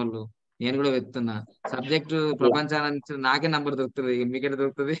సరిపోతుంది నంబర్లు. నేను కూడా వెతున్నా. సబ్జెక్టు ప్రపంచానికి నాకే నంబర్ దొరుకుతుంది, మీకెట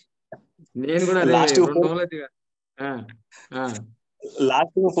దొరుకుతుంది? నేను కూడా 2 రోజులు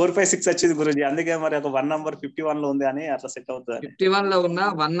లాస్ట్ 4 5 6 వచ్చింది గురూజీ. అందుకే మరి ఒక 1 నంబర్ 51 లో ఉంది అని అట్లా సెట్ అవుతుంది. 51 లో ఉన్న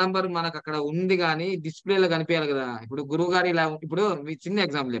 1 నంబర్ మనకు అక్కడ ఉంది కానీ డిస్ప్లేలో కనిపించాలి కదా. ఇప్పుడు గురువు గారు ఇలా, ఇప్పుడు మీ చిన్న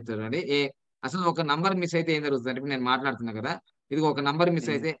ఎగ్జాంపుల్ చెప్తారు అండి. అసలు ఒక నంబర్ మిస్ అయితే ఏం జరుగుతుంది? ఇప్పుడు నేను మాట్లాడుతున్నా కదా, ఇది ఒక నంబర్ మిస్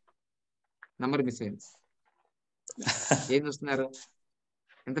అయితే, ఏం చూస్తున్నారు?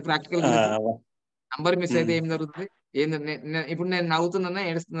 ఎంత ప్రాక్టికల్. నంబర్ మిస్ అయితే ఏం జరుగుతుంది? ఇప్పుడు నేను నవ్వుతున్నానా,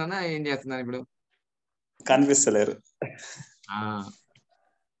 ఏడుస్తున్నానా, ఏం చేస్తున్నాను? ఇప్పుడు కనిపిస్తలేరు.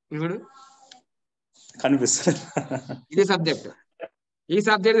 ఇప్పుడు కనిపిస్తలేదు. ఇది సబ్జెక్ట్. ఈ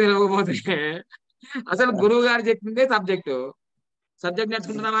సబ్జెక్ట్ తెలియకపోతే అసలు గురువు గారు చెప్పిందే సబ్జెక్ట్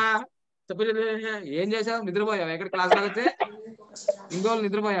నేర్చుకుంటున్నావా? ఏం చేసావు? నిద్రపోయావా? ఎక్కడ క్లాస్ లో వచ్చే ఇంకోళ్ళు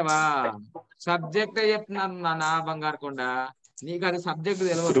నిద్రపోయావా? సబ్జెక్ట్ చెప్తున్నాను నా బంగారు కొండ. నీకు అది సబ్జెక్ట్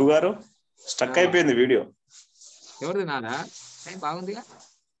తెలియదు. గురువు గారు స్టక్ అయిపోయింది వీడియో. ఎవరిది? నాదా? బాగుందిగా,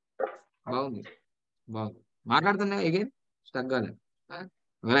 బాగుంది. మాట్లాడుతున్నా ఎగైన్ స్టక్ కాలేదు.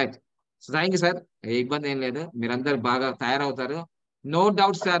 రైట్. Thank you sir. ఏ ఇబ్బంది ఏం లేదు. మీరందరూ బాగా తయారవుతారు. No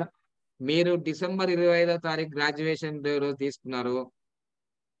doubt sir. మీరు డిసెంబర్ 25వ తారీఖు గ్రాడ్యుయేషన్ డే రోజు తీసుకున్నారు,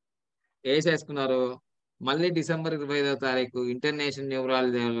 వేసేసుకున్నారు. మళ్ళీ డిసెంబర్ 25వ తారీఖు ఇంటర్నేషనల్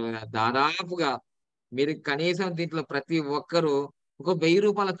న్యూరాలజీ. దాదాపుగా మీరు కనీసం దీంట్లో ప్రతి ఒక్కరు ఒక 1000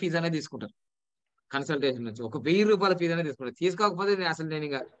 రూపాయల ఫీజు అనేది తీసుకుంటారు. కన్సల్టేషన్ నుంచి ఒక 1000 రూపాయల ఫీజు అనేది తీసుకుంటారు. తీసుకోకపోతే నేను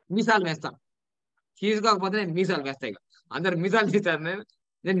ఇక మీసాలు వేస్తాను. తీసుకోకపోతే నేను మీసాలు వేస్తాయి. ఇక అందరు మీసాలు తీస్తారు,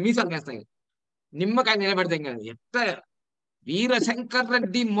 నేను మీసాలు వేస్తాయి. నిమ్మకాయ నిలబెడతాయి కదా. ఎట్లా వీరశంకర్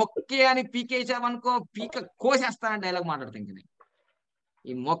రెడ్డి మొక్కే అని పీకేసామనుకో, పీక కోసేస్తానని డైలాగ్ మాట్లాడతాం. ఇంక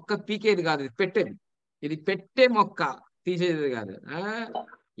ఈ మొక్క పీకేది కాదు, ఇది పెట్టేది. ఇది పెట్టే మొక్క, తీసేది కాదు.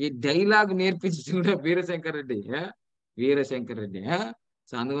 ఈ డైలాగ్ నేర్పించి కూడా వీరశంకర్ రెడ్డి.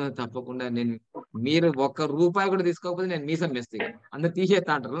 సో అందుకని తప్పకుండా మీరు 1 రూపాయి కూడా తీసుకోకపోతే నేను మీసం వేస్తాయి. అందరు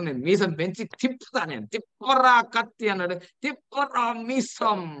తీసేస్తా అంటారు. నేను మీసం పెంచి తిప్పుతా. నేను తిప్పరా కత్తి అన్నాడు, తిప్పరా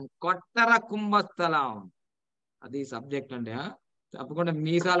మీసం, కొట్టరా కుంభస్థలం. అది సబ్జెక్ట్ అండి. తప్పకుండా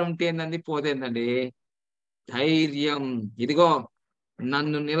మీసాలు ఉంటేందండి, పోతేందండి. ధైర్యం. ఇదిగో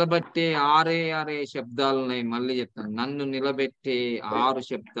నన్ను నిలబెట్టే 6 శబ్దాలు ఉన్నాయి. మళ్ళీ చెప్తాను, నన్ను నిలబెట్టే 6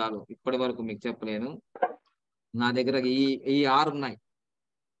 శబ్దాలు ఇప్పటి వరకు మీకు చెప్పలేను. నా దగ్గర ఈ 6 ఉన్నాయి.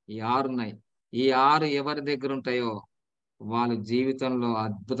 ఈ 6 ఎవరి దగ్గర ఉంటాయో వాళ్ళు జీవితంలో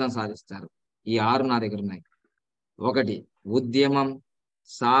అద్భుతం సాధిస్తారు. ఈ 6 నా దగ్గర ఉన్నాయి. 1 ఉద్యమం,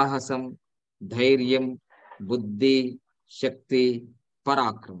 సాహసం, ధైర్యం, బుద్ధి, శక్తి,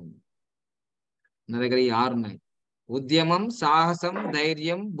 పరాక్రమం. నా దగ్గర ఈ 6 ఉన్నాయి. ఉద్యమం, సాహసం,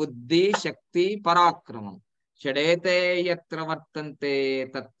 ధైర్యం, బుద్ధి, శక్తి, పరాక్రమం. షడేతే యత్ర వర్తంతే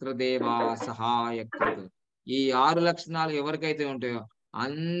తత్ర దేవా సహాయకృతు. ఈ 6 లక్షణాలు ఎవరికైతే ఉంటాయో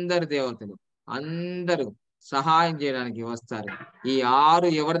అందరు దేవతలు, అందరూ సహాయం చేయడానికి వస్తారు. ఈ 6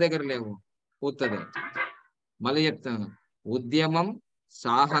 ఎవరి దగ్గర లేవు, పూర్తదే. మళ్ళీ చెప్తాను, ఉద్యమం,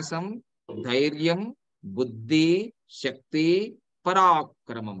 సాహసం, ధైర్యం, బుద్ధి, శక్తి,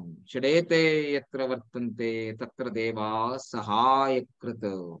 పరాక్రమం. షడేతే యత్ర వర్తంతే తత్ర దేవా సహాయకృత్.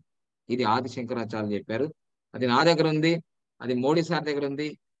 ఇది ఆదిశంకరాచార్యులు చెప్పారు. అది నా దగ్గర ఉంది, అది మోడీ సార్ దగ్గర ఉంది,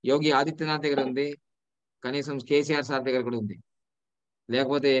 యోగి ఆదిత్యనాథ్ దగ్గర ఉంది, కనీసం కేసీఆర్ సార్ దగ్గర కూడా ఉంది.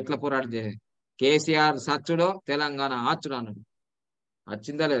 లేకపోతే ఎట్లా పోరాటం చేయాలి? కేసీఆర్ సచ్చుడో తెలంగాణ ఆచుడు అన్నాడు.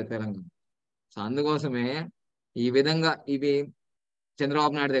 వచ్చిందా లేదా తెలంగాణ? సో అందుకోసమే ఈ విధంగా ఇవి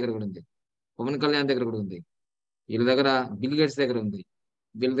చంద్రబాబు నాయుడు దగ్గర కూడా ఉంది, పవన్ కళ్యాణ్ దగ్గర కూడా ఉంది, వీళ్ళ దగ్గర బిల్ గేట్స్ దగ్గర ఉంది.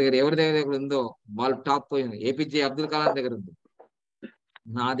 వీళ్ళ దగ్గర ఎవరి దగ్గర ఉందో వాళ్ళు టాప్ పోయింది. ఏపీజే అబ్దుల్ కలాం దగ్గర ఉంది,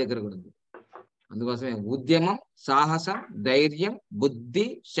 నా దగ్గర కూడా ఉంది. అందుకోసమే ఉద్యమం, సాహసం, ధైర్యం, బుద్ధి,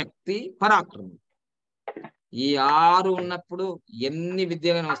 శక్తి, పరాక్రమం, ఈ 6 ఉన్నప్పుడు ఎన్ని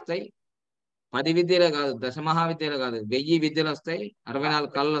విద్యలైనా వస్తాయి. 10 విద్యలే కాదు, దశమహావిద్యలు కాదు, 1000 విద్యలు వస్తాయి, 64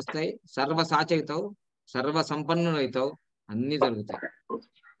 కళలు వస్తాయి, సర్వ సాచి అవుతావు, సర్వ సంపన్నులు అవుతావు, అన్ని జరుగుతాయి.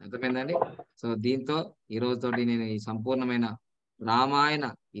 అర్థమైందండి? సో దీంతో ఈ రోజుతోటి నేను ఈ సంపూర్ణమైన రామాయణ,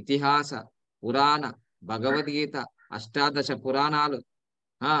 ఇతిహాస, పురాణ, భగవద్గీత, అష్టాదశ పురాణాలు,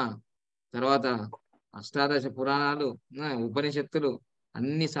 ఆ తర్వాత అష్టాదశ పురాణాలు, ఉపనిషత్తులు,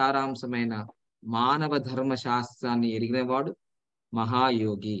 అన్ని సారాంశమైన మానవ ధర్మ శాస్త్రాన్ని ఎరిగినవాడు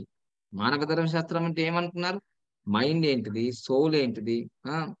మహాయోగి. మానవ ధర్మశాస్త్రం అంటే ఏమనుకున్నారు? మైండ్ ఏంటిది, సోల్ ఏంటిది,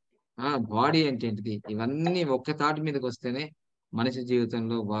 బాడీ ఏంటిది, ఇవన్నీ ఒక్క తాటి మీదకి వస్తేనే మనిషి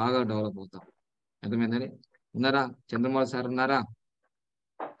జీవితంలో బాగా డెవలప్ అవుతాం. అర్థమైందని? ఉన్నారా? చంద్రమౌళి సార్ ఉన్నారా?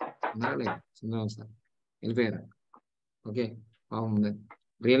 ఉన్నారా లేదు? చంద్రమౌళి సార్ వెళ్ళిపోయారా? ఓకే, పాపం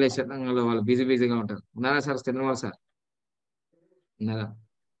రియల్ ఎస్టేట్ రంగంలో వాళ్ళు బిజీగా ఉంటారు. ఉన్నారా సార్? చంద్రమౌళి సార్ ఉన్నారా?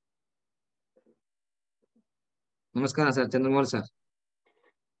 నమస్కారం sir, Chandramouli sir.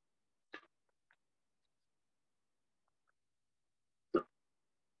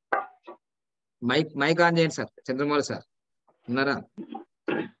 Mic on చేయండి సార్. చంద్రమౌళి సార్ ఉన్నారా?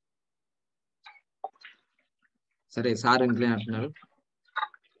 సరే, సార్ ఇంట్లో అంటున్నారు.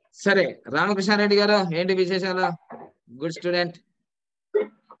 సరే, రామకృష్ణారెడ్డి గారు ఏంటి విశేషాలు? Good student.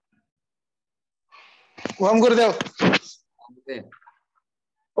 ఓం గురుదేవ్.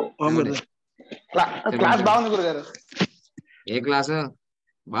 ఓం చెప్పండి. గురుదేవ్. క్లాస్ బాగుంది గురుగారు. ఏ క్లాసు?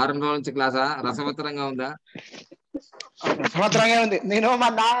 వారం రోజుల నుంచి క్లాసా? రసవత్తరంగా ఉందా? సంవత్సరంగా ఉంది. నేను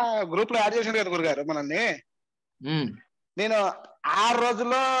నా గ్రూప్ లో యాడ్ చేసాను కదా గురుగారు మనల్ని. నేను 6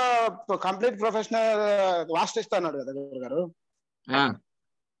 రోజుల్లో కంప్లీట్ ప్రొఫెషనల్ మాస్టర్ ఇస్తాను కదా గురుగారు.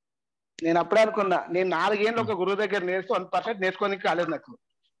 నేను అప్పుడే అనుకున్నా, నేను 4 ఏళ్ళు ఒక గురువు దగ్గర 1% నేర్చుకోనికి కాలేదు నాకు.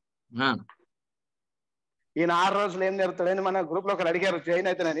 ఈయన 6 రోజులు ఏం నేర్పుతాడని మన గ్రూప్ లో ఒకరు అడిగారు, జాయిన్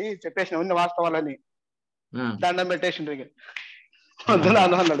అవుతానని చెప్పేసిన ఉన్న వాస్తవాలని. దండం పెట్టేసిండ్రు,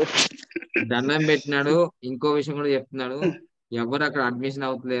 అన్నాడు. దండం పెట్టినాడు. ఇంకో విషయం కూడా చెప్తున్నాడు, ఎవరు అక్కడ అడ్మిషన్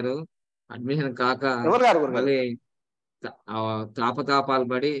అవుతలేరు. అడ్మిషన్ కాక మళ్ళీ తాపతాపాలు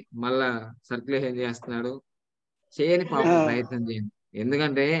పడి మళ్ళా సర్క్యులేషన్ చేస్తున్నాడు. చేయని పాపం ప్రయత్నం చేయండి.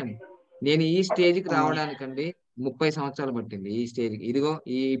 ఎందుకంటే నేను ఈ స్టేజ్కి రావడానికండి 30 సంవత్సరాలు పట్టింది. ఈ స్టేజ్కి ఇదిగో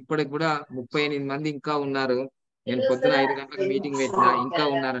ఇప్పటికి కూడా 38 మంది ఇంకా ఉన్నారు. నేను పొద్దున 5 గంటలకు మీటింగ్ పెట్టినా ఇంకా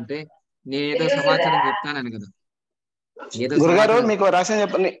ఉన్నారంటే నేను ఏదో సమాచారం చెప్తానని కదా. గురుగారు మీకు రహస్యం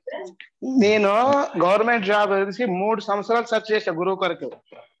చెప్పండి, నేను గవర్నమెంట్ జాబ్ గురించి 3 సంవత్సరాలు సెర్చ్ చేసా గురువు కొరకు.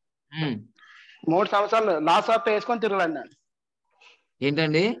 3 సంవత్సరాలు లాస్ ఆఫ్ వేసుకొని తిరగలండి.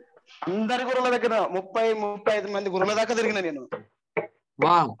 ఏంటండి? అందరి గురువుల దగ్గర 30-35 మంది గురువుల దాకా తిరిగిన నేను.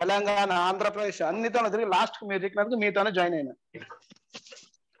 తెలంగాణ, ఆంధ్రప్రదేశ్ అన్నితో తిరిగి లాస్ట్ కు మీరు చెప్పినందుకు మీతోనే జాయిన్ అయినా.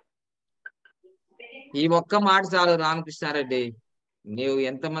 ఈ ఒక్క మాట చాలు రామకృష్ణారెడ్డి, నీవు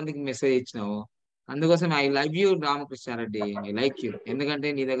ఎంత మందికి మెసేజ్ ఇచ్చినావు. అందుకోసం I love you Ramakrishna Reddy, I like you. ఎందుకంటే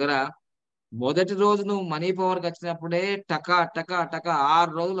నీ దగ్గర మొదటి రోజు నువ్వు మనీ పవర్కి వచ్చినప్పుడే టకా టకా టకా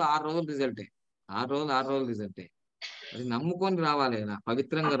 6 రోజులు రిజల్టే. 6 రోజులు రిజల్టే. అది నమ్ముకొని రావాలి,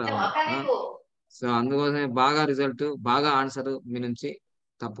 పవిత్రంగా రావాలి. సో అందుకోసమే బాగా రిజల్ట్, బాగా ఆన్సర్ మీ నుంచి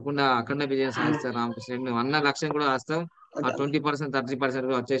తప్పకుండా అఖండ విజయం సాధిస్తారు రామకృష్ణ. నువ్వు అన్న లక్ష్యం కూడా వస్తావు. ఆ 20% 30%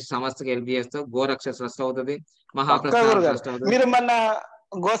 కూడా వచ్చేసి సంస్థకి హెల్ప్ చేస్తావు. గోరక్ష ట్రస్ట్ అవుతుంది, మహాప్రస్థానం ట్రస్ట్ అవుతుంది. మీరు మొన్న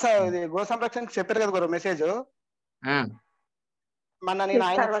గో సంరక్షణకి చెప్పారు కదా గురు మెసేజ్. మొన్న నేను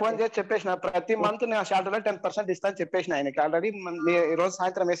ఆయనకు ఫోన్ చేసి చెప్పేసిన, ప్రతి మంత్ నేను షార్ట్లో 10% ఇస్తాను చెప్పేసిన ఆయనకి. ఆల్రెడీ ఈ రోజు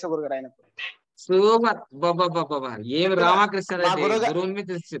సాయంత్రం వేసే గురుగారు ఆయనకు. సూపర్. బాబా ఏమి రామకృష్ణారెడ్డి,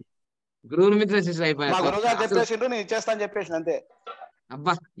 గురువుల మిత్ర శిష్యులు అయిపోయారు. చెప్పేసిండ్రు, నేను ఇచ్చేస్తాను చెప్పేసిన అంతే.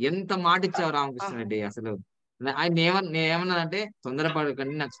 అబ్బా, ఎంత మాట ఇచ్చావు రామకృష్ణారెడ్డి. అసలు ఆయన నేనేమన్నానంటే,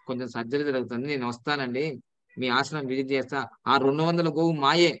 తొందరపడకండి, నాకు కొంచెం సర్జరీ జరుగుతుంది, నేను వస్తానండి, మీ ఆశ్రమం విజిట్ చేస్తా. ఆ 200 గోవు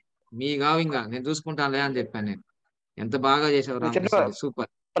మాయే, మీ కావు, ఇంకా నేను చూసుకుంటానులే అని చెప్పాను నేను. ఎంత బాగా చేసావు రామకృష్ణ, సూపర్.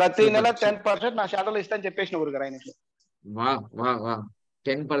 ప్రతి నెల 10% నా షార్ట్లో ఇస్తాను చెప్పేసిన గురుగారు ఆయనకి. వా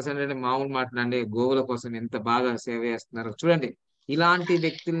 10% అంటే మామూలు మాట్లాడండి. గోవుల కోసం ఎంత బాగా సేవ చేస్తున్నారు చూడండి. ఇలాంటి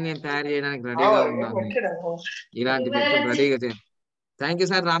వ్యక్తుల్ని నేను తయారు చేయడానికి రెడీగా ఉన్నాను. ఇలాంటి వ్యక్తులు రెడీగా చేయండి. Thank you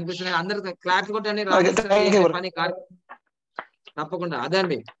sir Ramakrishna. అందరు క్లాప్స్ కొట్టండి. రామకృష్ణ పని తప్పకుండా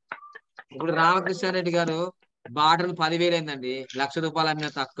అదండి. ఇప్పుడు రామకృష్ణారెడ్డి గారు బార్డర్ 10,000 అయిందండి, ₹1,00,000 అమ్మినా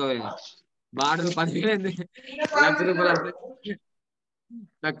తక్కువే. బార్డర్ 10,000 అయింది, ₹1,00,000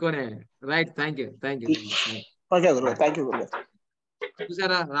 తక్కువనే. Right, thank you.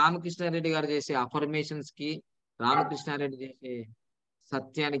 చూసారా రామకృష్ణారెడ్డి గారు చేసే అఫర్మేషన్స్ కి, రామకృష్ణారెడ్డి చేసే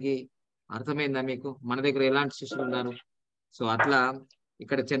సత్యానికి అర్థమైందా మీకు? మన దగ్గర ఎలాంటి శిష్యులు ఉన్నారు. సో అట్లా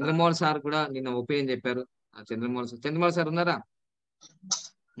ఇక్కడ చంద్రమౌళి సార్ కూడా నిన్న ఒపీనియన్ చెప్పారు. చంద్రమౌళి సార్ ఉన్నారా?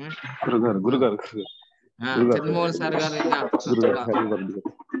 గురుగారు చంద్రమోహన్ సార్ గారు ఇంకా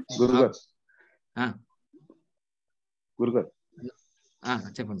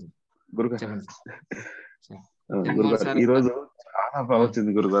చెప్పండి గురుగారు ఈ రోజు చాలా బాగా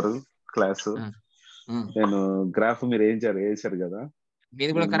వచ్చింది గురుగారు క్లాసు. నేను గ్రాఫ్ మీరు వేసారు కదా,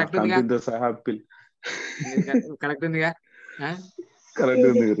 మీది కూడా కరెక్ట్ ఉందిగా, కంపెనీతో సహా కరెక్ట్ ఉందిగా, కరెక్ట్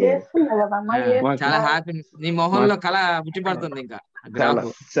ఉంది గురుగారు. చాలా హ్యాపీ. నీ మొహంలో కళ పుట్టిపడుతుంది ఇంకా. చాలా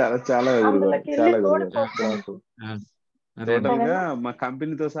చాలా చాలా గురుగారు, చాలా గురుగారు. టోటల్ గా మా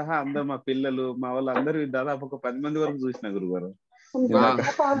కంపెనీతో సహా అందరు మా పిల్లలు మా వాళ్ళందరూ దాదాపు ఒక 10 మంది వరకు చూసిన గురుగారు.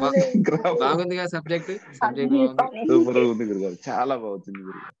 బాగుందిగా సబ్జెక్ట్, సూపర్ ఉంది గురుగారు, చాలా బాగుంది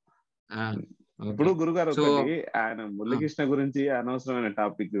గురుగారు. ఇప్పుడు గురుగారు ఒకటి, ఆయన మురళీకృష్ణ గురించి అనవసరమైన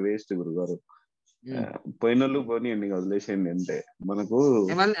టాపిక్ వేస్ట్ గురుగారు. పోయినోళ్ళు పోనీయండి, వదిలేసేయండి. అంటే మనకు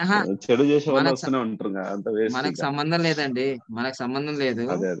చెడు చేసే వాళ్ళు వస్తూనే ఉంటారు, అంత వేస్ట్. మనకు సంబంధం లేదండి, మనకు సంబంధం లేదు.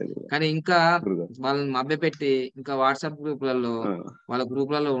 కానీ ఇంకా వాళ్ళని మభ్యపెట్టి ఇంకా వాట్సాప్ గ్రూపులలో వాళ్ళ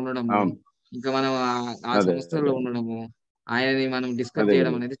గ్రూపులలో ఉండడము, ఇంకా మనం ఆ సంస్థల్లో ఉండడము, ఆయనని మనం డిస్కస్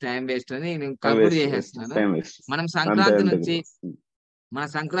చేయడం అనేది టైం వేస్ట్ అని నేను కంక్లూడ్ చేసేస్తున్నాను. మనం సంక్రాంతి నుంచి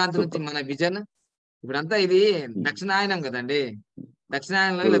మన విజన్ ఇప్పుడంతా ఇది దక్షిణాయనం కదండి.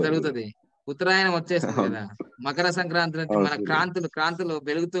 దక్షిణాయనంలో ఇలా జరుగుతుంది. ఉత్తరాయణం వచ్చేస్తుంది కదా, మకర సంక్రాంతి నుంచి మన క్రాంతులు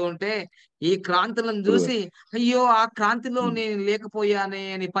వెలుగుతూ ఉంటే ఈ క్రాంతులను చూసి అయ్యో ఆ క్రాంతిలో నేను లేకపోయానే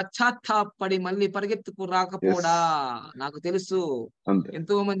అని పశ్చాత్తాపడి మళ్ళీ పరిగెత్తుకు రాకపోడా నాకు తెలుసు.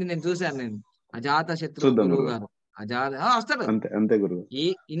 ఎంతో మంది నేను చూశాను. నేను అజాత శత్రు గురువు గారు వస్తాడు. ఈ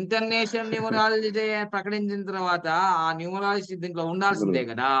ఇంటర్నేషనల్ న్యూమరాలజీ డే ప్రకటించిన తర్వాత ఆ న్యూమరాలజీ దీంట్లో ఉండాల్సిందే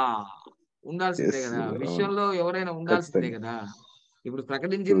కదా, విశ్వంలో ఎవరైనా ఉండాల్సిందే కదా. ఇప్పుడు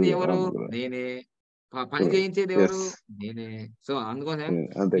ప్రకటించింది ఎవరు? నేనే. పని చేయించేది ఎవరు? నేనే. సో అందుకోసం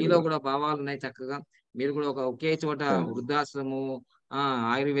మీలో కూడా భావాలు ఉన్నాయి. చక్కగా మీరు కూడా ఒకే చోట వృద్ధాశ్రమము,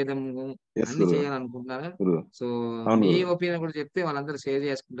 ఆయుర్వేదము అన్ని చేయాలనుకుంటున్నారు. సో మీ ఒపీనియన్ కూడా చెప్తే వాళ్ళందరూ షేర్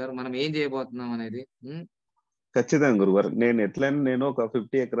చేసుకుంటారు, మనం ఏం చేయబోతున్నాం అనేది. ఖచ్చితంగా గురుగారు. నేను ఒక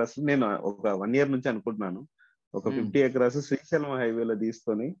 50 acres నేను ఒక 1 year నుంచి అనుకుంటున్నాను. ఒక 50 acres శ్రీశైలం హైవేలో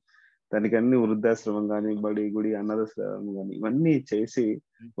తీసుకొని దానికి అన్ని వృద్ధాశ్రమం కానీ, బడి గుడి అన్నదాశ్రమం కానీ ఇవన్నీ చేసి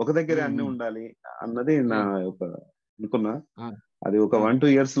ఒక దగ్గరే అన్ని ఉండాలి అన్నది నా ఒక అనుకున్నా. అది ఒక 1-2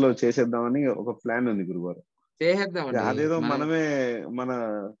 years లో చేసేద్దామని ఒక ప్లాన్ ఉంది గురుగారు. అదేదో మనమే మన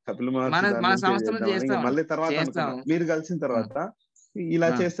కపిల మహర్షి మళ్ళీ తర్వాత అనుకున్నా, మీరు కలిసిన తర్వాత ఇలా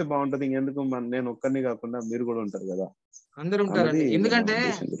చేస్తే బాగుంటది. ఇంకెందుకు నేను ఒక్కరిని కాకుండా మీరు కూడా ఉంటారు కదా, అందరూ ఉంటారండి. ఎందుకంటే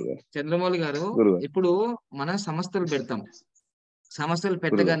చంద్రమౌళి గారు ఇప్పుడు మనం సంస్థలు పెడతాం, సంస్థలు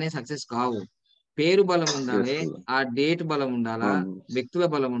పెట్టగానే సక్సెస్ కావు. పేరు బలం ఉండాలి, ఆ డేట్ బలం ఉండాలా, వ్యక్తుల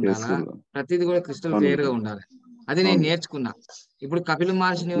బలం ఉండాలా, ప్రతిది కూడా క్రిస్టల్ క్లియర్ గా ఉండాలి. అది నేను నేర్చుకున్నా. ఇప్పుడు కపిల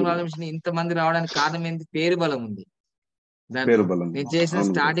మహర్షి న్యూమరాలజీ ఇంత మంది రావడానికి కారణం ఏంటి? పేరు బలం ఉంది దాంట్లో. నేను చేసిన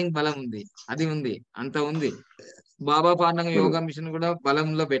స్టార్టింగ్ బలం ఉంది, అది ఉంది, అంత ఉంది. బాబా పాండురంగం యోగా మిషన్ కూడా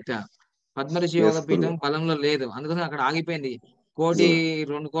బలంలో పెట్టా. పద్మఋషి యోగ పీఠం బలంలో లేదు, అందుకోసం అక్కడ ఆగిపోయింది.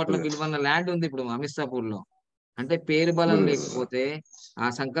 1-2 కోట్ల విలువన్న ల్యాండ్ ఉంది ఇప్పుడు అమిత్సాపూర్ లో. అంటే పేరు బలం లేకపోతే, ఆ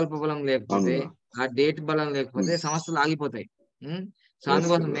సంకల్ప బలం లేకపోతే, ఆ డేట్ బలం లేకపోతే సంస్థలు ఆగిపోతాయి. సో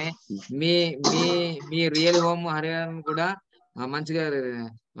అందుకోసమే మీ మీ మీ రియల్ హోమ్ హరియాణా కూడా మంచిగా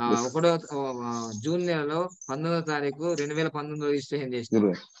 1 జూన్ నెలలో 19వ తారీఖు 2019 రిజిస్ట్రేషన్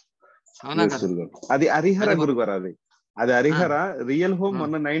చేసిన. అవునా కదా? అది హరిహర గురుగారు, అది హరిహర రియల్ హోమ్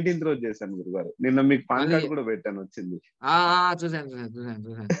మొన్న 19th రోజు చేశాను గురుగారు. నిన్న మీకు పాన్ కార్డ్ కూడా పెట్టాను, వచ్చింది. చూసాను.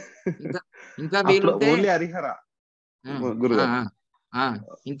 ఇంకా వీలుంటే హరిహర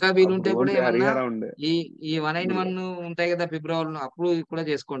ఇంకా వీలుంటే కూడా ఏమన్నా ఈ 191 ఉంటాయి కదా ఫిబ్రవరిలో, అప్పుడు కూడా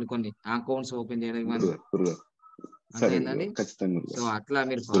చేసుకోండి కొన్ని అకౌంట్స్ ఓపెన్ చేయడం ఇవన్నీ. అర్థమైందండి? సో అట్లా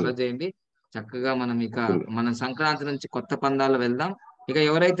మీరు ఫాలో చేయండి చక్కగా. మనం సంక్రాంతి నుంచి కొత్త పందాలు వెళ్దాం. ఇక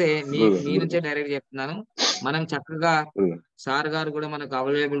ఎవరైతే మీ నుంచే డైరెక్ట్ చెప్తున్నాను, మనం చక్కగా సార్ గారు కూడా మనకు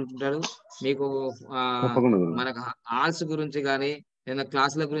అవైలబుల్ ఉంటాడు. మీకు మనకు హాల్స్ గురించి కానీ, ఏదైనా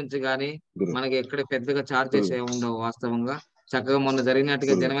క్లాసుల గురించి కానీ మనకి ఎక్కడ పెద్దగా చార్జెస్ ఉండవు. వాస్తవంగా చక్కగా మొన్న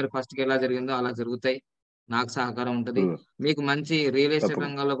జరిగినట్టుగా January 1st ఎలా జరిగిందో అలా జరుగుతాయి. నాకు సహకారం ఉంటది. మీకు మంచి రియల్ ఎస్టేట్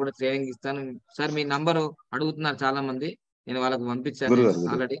రంగంలో కూడా ట్రైనింగ్ ఇస్తాను. సార్ మీ నంబరు అడుగుతున్నారు చాలా మంది, నేను వాళ్ళకి పంపించాను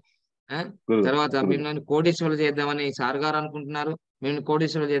ఆల్రెడీ. తర్వాత మిమ్మల్ని కోటీశ్వరులు చేద్దామని సార్ గారు అనుకుంటున్నారు, మేము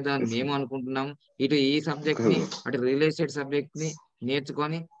కోటీశ్వరులు చేద్దామని మేము అనుకుంటున్నాం. ఇటు ఈ సబ్జెక్ట్ ని, అటు రియల్ ఎస్టేట్ సబ్జెక్ట్ ని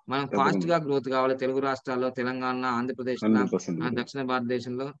నేర్చుకొని మనం ఫాస్ట్ గా గ్రోత్ కావాలి తెలుగు రాష్ట్రాల్లో, తెలంగాణ, ఆంధ్రప్రదేశ్, దక్షిణ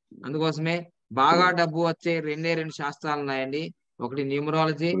భారతదేశంలో. అందుకోసమే బాగా డబ్బు వచ్చే 2 శాస్త్రాలు ఉన్నాయండి. ఒకటి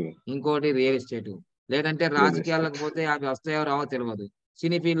న్యూమరాలజీ, ఇంకోటి రియల్ ఎస్టేట్. లేదంటే రాజకీయాలకు పోతే అవి వస్తాయో రావో తెలియదు.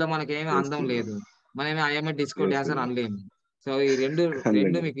 సినీ ఫీల్డ్ లో మనకేమీ అందం లేదు, మనమేమో ఐఎంఏ డిస్కో డాన్సర్ అనలేము. సో ఈ రెండు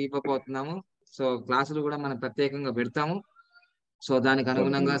మీకు ఇవ్వబోతున్నాము. సో క్లాసులు కూడా మనం ప్రత్యేకంగా పెడతాము. సో దానికి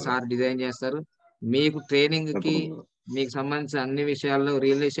అనుగుణంగా తప్పకుండా సార్ డిజైన్ చేస్తారు. మీకు ట్రైనింగ్ కి తప్పకుండా మీకు సంబంధించిన అన్ని విషయాల్లో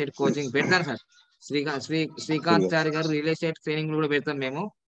రియల్ ఎస్టేట్ కోచింగ్ పెడతాను సార్. శ్రీకాంత్ గురుగారు. చారి గారు రియల్ ఎస్టేట్ ట్రైనింగ్ కూడా పెడతాం మేము.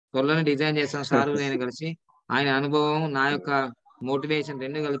 త్వరలోనే డిజైన్ చేస్తాం సార్ నేను కలిసి. ఆయన అనుభవం నా యొక్క మోటివేషన్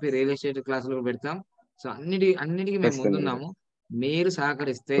రెండు కలిపి రియల్ ఎస్టేట్ క్లాసులు పెడతాం. సో అన్నిటికీ మేము ఖచ్చితంగా ముందున్నాము. మీరు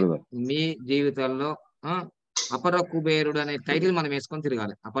సహకరిస్తే గురుగారు. మీ జీవితాల్లో అపర కుబేరుడు అనే టైటిల్ మనం వేసుకొని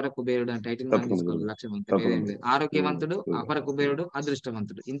తిరగాలి. అపర కుబేరుడు అనే టైటిల్ మనం తప్పకుండా తీసుకోవాలి. గురుగారు. లక్ష్యం అంతే, వేరేం తప్పకుండా లేదు. ఆరోగ్యవంతుడు, అపర కుబేరుడు,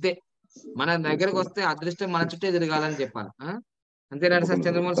 అదృష్టవంతుడు, ఇంతే. మన దగ్గరకు వస్తే అదృష్టం మన చుట్టే తిరగాలని చెప్పాలి. అంతేనా సార్ తప్పకుండా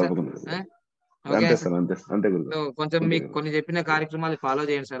చంద్రమోహన్ సార్? తప్పకుండా ఓకే అంతే సార్. సార్ అంతే గురుగారు. కొంచెం మీకు అంతే కొన్ని చెప్పిన కార్యక్రమాలు ఫాలో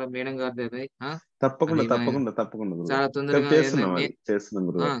చేయండి సార్ మేడం గారి. తప్పకుండా అది మనం తప్పకుండా చాలా గురుగారు. తొందరగా చేస్తున్నాం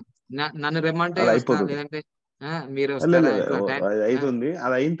గురుగారు. నన్ను రమ్మంటే అది వస్తా, అయిపోతుంది. లేదంటే మీరు లేదు వస్తారా? లేదు, ఎట్లా టైం? అది అవుతుంది.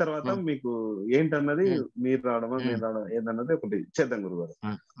 అది అయిన తర్వాత మీకు ఏంటన్నది మీరు రావడమా నేను రావడం ఏంటన్నది ఒకటి చేద్దాం గురుగారు.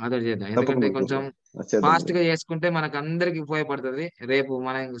 అదే చేద్దాం. ఎందుకంటే తప్పకుండా కొంచెం చేద్దాం ఫాస్ట్ గా గురుగారు. చేసుకుంటే మనకు అందరికి ఉపయోగపడుతుంది. రేపు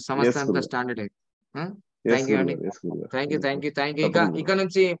మన సంస్థ అంతా గురుగారు. స్టాండర్డ్ అయింది. ఎస్ థ్యాంక్ యూ అండి. గురుగారు. ఎస్ గురుగారు. Thank you. తప్పకుండా ఇక గురుగారు.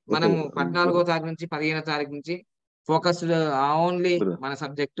 నుంచి ఓకే మనము గురుగారు. 14వ తారీఖు నుంచి 15వ తారీఖు నుంచి ఫోకస్డ్ ఓన్లీ గురుగారు. మన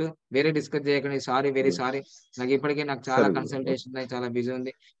సబ్జెక్ట్, వేరే డిస్కస్ చేయకండి. Sorry, very sorry. ఇప్పటికే నాకు చాలా సరే గురుగారు. కన్సల్టేషన్ ఉన్నాయి, చాలా బిజీ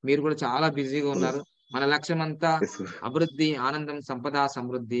ఉంది. మీరు కూడా చాలా బిజీగా ఉన్నారు. మన లక్ష్యం అంతా ఎస్ గురుగారు. అభివృద్ధి, ఆనందం, సంపద,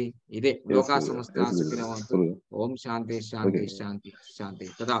 సమృద్ధి. ఇదే ఎస్ లోకా గురుగారు. సంస్థ ఎస్ గురుగారు. సుఖినవంతు. గురుగారు. ఓం శాంతి ఓకే శాంతి శాంతి శాంతి.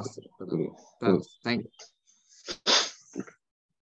 తదాస్తు. గురుగారు. Thank you.